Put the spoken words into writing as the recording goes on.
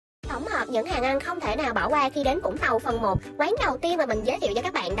những hàng ăn không thể nào bỏ qua khi đến Vũng Tàu phần 1. Quán đầu tiên mà mình giới thiệu cho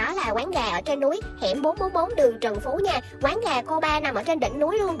các bạn đó là quán gà ở trên núi, hẻm 444 đường Trần Phú nha. Quán gà cô ba nằm ở trên đỉnh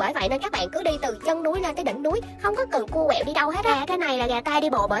núi luôn, bởi vậy nên các bạn cứ đi từ chân núi lên tới đỉnh núi, không có cần cua quẹo đi đâu hết á. Cái này là gà ta đi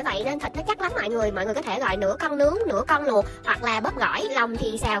bộ, bởi vậy nên thịt nó chắc lắm mọi người có thể gọi nửa con nướng, nửa con luộc hoặc là bóp gỏi, lòng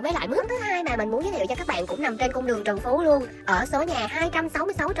thì xào với lại mướp. Thứ hai mà mình muốn giới thiệu cho các bạn cũng nằm trên cung đường Trần Phú luôn, ở số nhà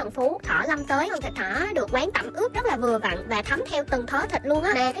 266 Trần Phú. Thỏ lâm tới, con thịt thỏ được quán tẩm ướp rất là vừa vặn và thấm theo từng thớ thịt luôn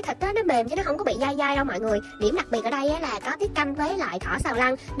á. Mà cái thịt đó nó mềm chứ nó không có bị dai dai đâu mọi người. Điểm đặc biệt ở đây á là có tiết canh với lại thỏ xào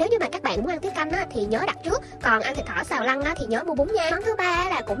lăn. Nếu như mà các bạn muốn ăn tiết canh á thì nhớ đặt trước, còn ăn thịt thỏ xào lăn á thì nhớ mua bún nha. Món thứ ba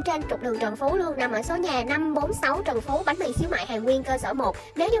là cũng trên trục đường Trần Phú luôn, nằm ở số nhà 546 Trần Phú, bánh mì xíu mại hàng nguyên cơ sở 1.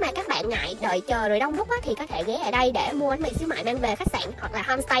 Nếu như mà các bạn ngại đợi chờ rồi đông đúc á thì có thể ghé ở đây để mua bánh mì xíu mại mang về khách sạn hoặc là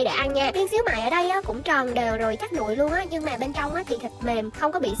homestay để ăn nha. Viên xíu mại ở đây á cũng tròn đều rồi chắc nguội luôn á, nhưng mà bên trong á thì thịt mềm,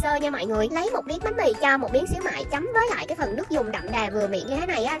 không có bị xơ nha mọi người. Lấy một miếng bánh mì cho một miếng xíu mại, chấm với lại cái phần nước dùng đậm đà vừa miệng như thế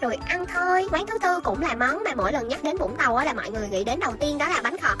này á rồi ăn thôi. Quán thứ tư cũng là món mà mỗi lần nhắc đến Vũng Tàu á là mọi người nghĩ đến đầu tiên, đó là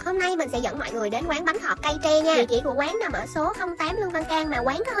bánh khọt. Hôm nay mình sẽ dẫn mọi người đến quán bánh khọt cây tre nha. Địa chỉ của quán nằm ở số 08 Lương Văn Can, mà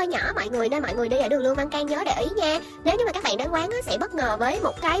quán có hơi nhỏ mọi người nên mọi người đi ở đường Lương Văn Can nhớ để ý nha. Nếu như mà các bạn đến quán á sẽ bất ngờ với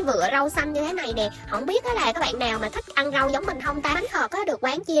một cái vựa rau xanh như thế này nè. Không biết là các bạn nào mà thích ăn rau giống mình không ta? Bánh khọt á được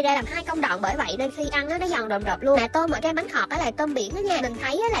quán chia ra làm 2 công đoạn, bởi vậy nên khi ăn á nó giòn rộm rộp luôn. Mà tôm ở trên bánh khọt á là tôm biển đó nha, mình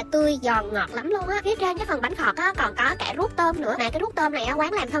thấy á là tươi giòn ngọt lắm luôn á. Phía trên cái phần bánh khọt á còn có cả ruốc tôm nữa, mà cái ruốc tôm này á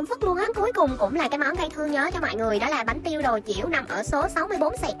quán làm thơm phức luôn á. Cuối cùng cũng là cái món gây thương nhớ cho mọi người, đó là bánh tiêu Đồ Chiểu, nằm ở số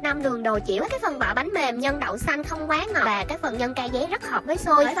 64/5 đường Đồ Chiểu. Cái phần vỏ bánh mềm, nhân đậu xanh không quá ngọt và cái phần nhân cay giấy rất hợp với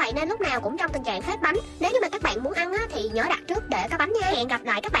xôi, bởi vậy nên lúc nào cũng trong tình trạng hết bánh. Nếu như mà các bạn muốn ăn á thì nhớ đặt trước để có bánh nha. Hẹn gặp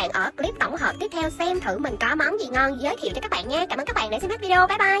lại các bạn ở clip tổng hợp tiếp theo, xem thử mình có món gì ngon giới thiệu cho các bạn nha. Cảm ơn các bạn đã xem hết video.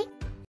 Bye bye.